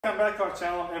Welcome back to our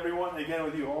channel, everyone. Again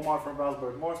with you, Omar from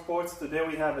Valsburg Motorsports. Today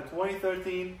we have a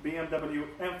 2013 BMW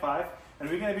M5, and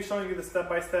we're going to be showing you the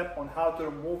step-by-step on how to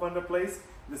remove and replace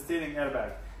the steering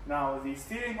airbag. Now, the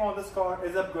steering on this car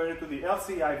is upgraded to the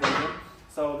LCI version,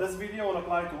 so this video will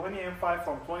apply to any M5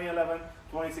 from 2011,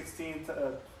 2016,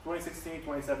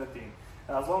 2017.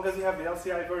 As long as you have the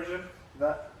LCI version,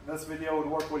 this video would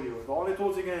work with you. The only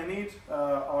tools you're going to need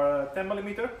are a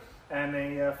 10mm and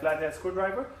a flathead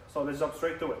screwdriver. So let's jump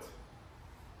straight to it.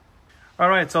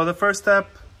 Alright, so the first step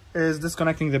is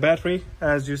disconnecting the battery.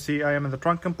 As you see, I am in the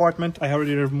trunk compartment. I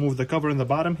already removed the cover in the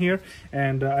bottom here,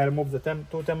 and I removed the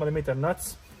two 10mm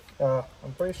nuts.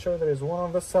 I'm pretty sure there is one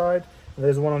on this side, and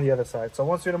there's one on the other side. So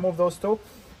once you remove those two,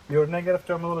 your negative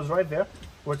terminal is right there,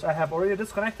 which I have already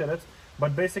disconnected it.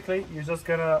 But basically, you're just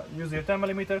gonna use your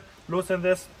 10mm, loosen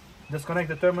this, disconnect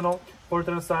the terminal, put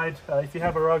it aside. If you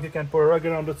have a rug, you can put a rug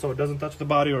around it so it doesn't touch the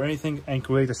body or anything and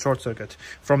create a short circuit.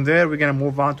 From there, we're gonna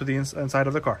move on to the inside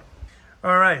of the car.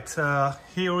 All right,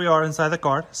 here we are inside the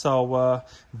car. So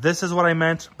this is what I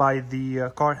meant by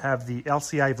the car have the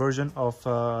LCI version of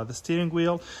the steering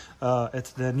wheel.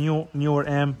 It's the newer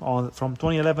M from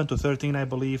 2011 to 13, I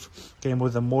believe. Came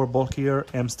with a more bulkier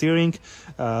M steering.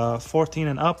 14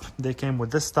 and up, they came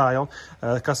with this style.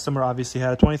 The customer obviously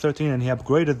had a 2013 and he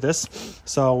upgraded this.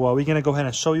 So we're gonna go ahead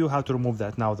and show you how to remove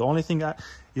that. Now, the only thing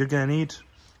you're gonna need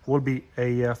will be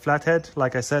a flathead,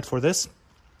 like I said, for this.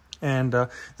 And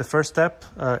the first step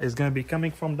is going to be coming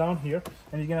from down here,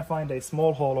 and you're going to find a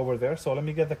small hole over there. So let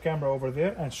me get the camera over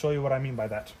there and show you what I mean by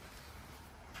that.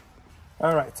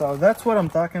 All right, so that's what I'm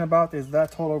talking about, is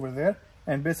that hole over there.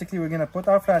 And basically we're going to put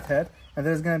our flathead, and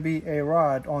there's going to be a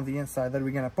rod on the inside that we're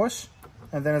going to push,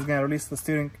 and then it's going to release the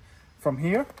steering from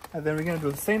here. And then we're going to do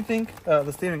the same thing,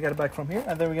 the steering airbag from here,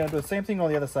 and then we're going to do the same thing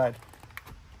on the other side.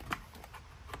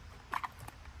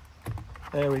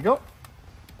 There we go.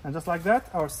 And just like that,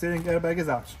 our steering airbag is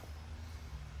out.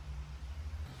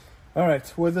 All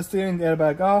right, with the steering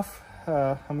airbag off,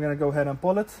 I'm gonna go ahead and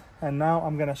pull it. And now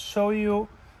I'm gonna show you,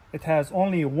 it has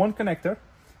only one connector,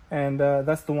 and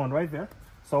that's the one right there.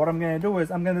 So what I'm gonna do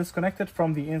is I'm gonna disconnect it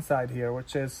from the inside here,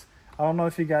 which is, I don't know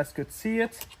if you guys could see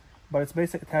it, but it's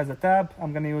basic, it has a tab.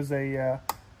 I'm gonna use a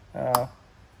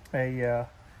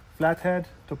flathead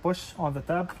to push on the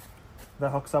tab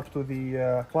that hooks up to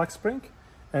the clock spring.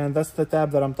 And that's the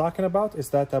tab that I'm talking about. It's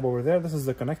that tab over there. This is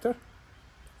the connector.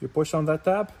 You push on that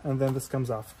tab and then this comes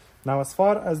off. Now, as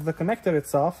far as the connector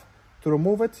itself, to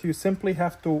remove it, you simply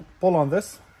have to pull on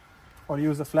this or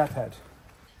use a flathead.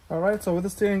 All right, so with the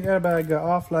steering airbag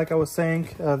off, like I was saying,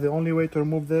 the only way to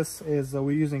remove this is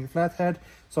we're using a flathead.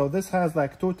 So this has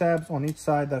like two tabs on each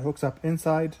side that hooks up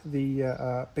inside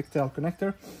the pigtail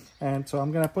connector. And so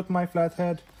I'm gonna put my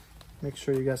flathead, make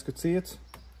sure you guys could see it.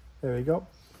 There we go.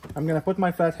 I'm gonna put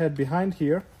my flathead behind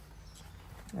here,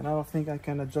 and I don't think I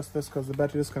can adjust this because the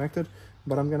battery is connected,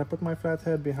 but I'm gonna put my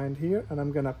flathead behind here and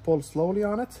I'm gonna pull slowly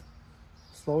on it.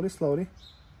 Slowly.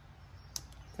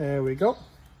 There we go.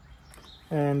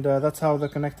 And that's how the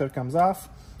connector comes off.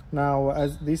 Now,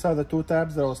 as these are the two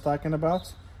tabs that I was talking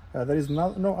about, there is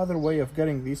no other way of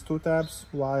getting these two tabs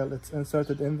while it's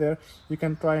inserted in there. You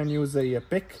can try and use a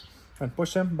pick and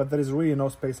push them, but there is really no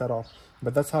space at all.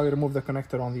 But that's how you remove the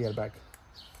connector on the airbag.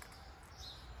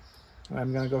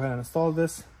 I'm gonna go ahead and install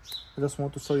this. I just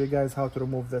want to show you guys how to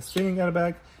remove the steering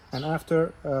airbag. And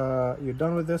after you're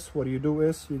done with this, what you do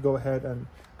is you go ahead and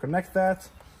connect that,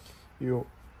 you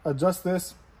adjust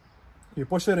this, you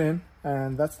push it in,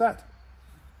 and that's that.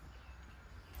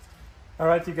 All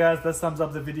right, you guys, that sums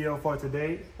up the video for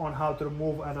today on how to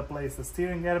remove and replace the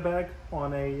steering airbag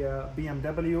on a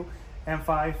BMW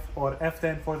M5 or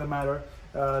F10 for the matter.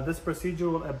 This procedure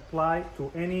will apply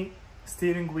to any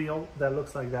steering wheel that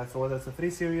looks like that. So whether it's a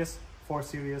 3 series, 4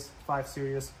 series, 5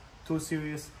 series, 2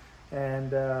 series,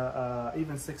 and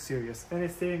even 6 series. Any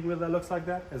steering wheel that looks like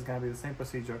that is going to be the same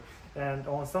procedure. And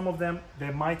on some of them,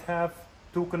 they might have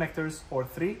 2 connectors or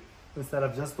 3 instead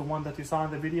of just the one that you saw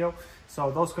in the video. So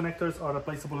those connectors are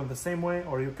replaceable in the same way,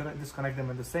 or you can disconnect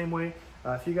them in the same way.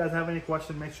 If you guys have any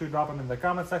questions, make sure you drop them in the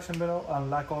comment section below.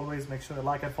 And like always, make sure to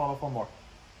like and follow for more.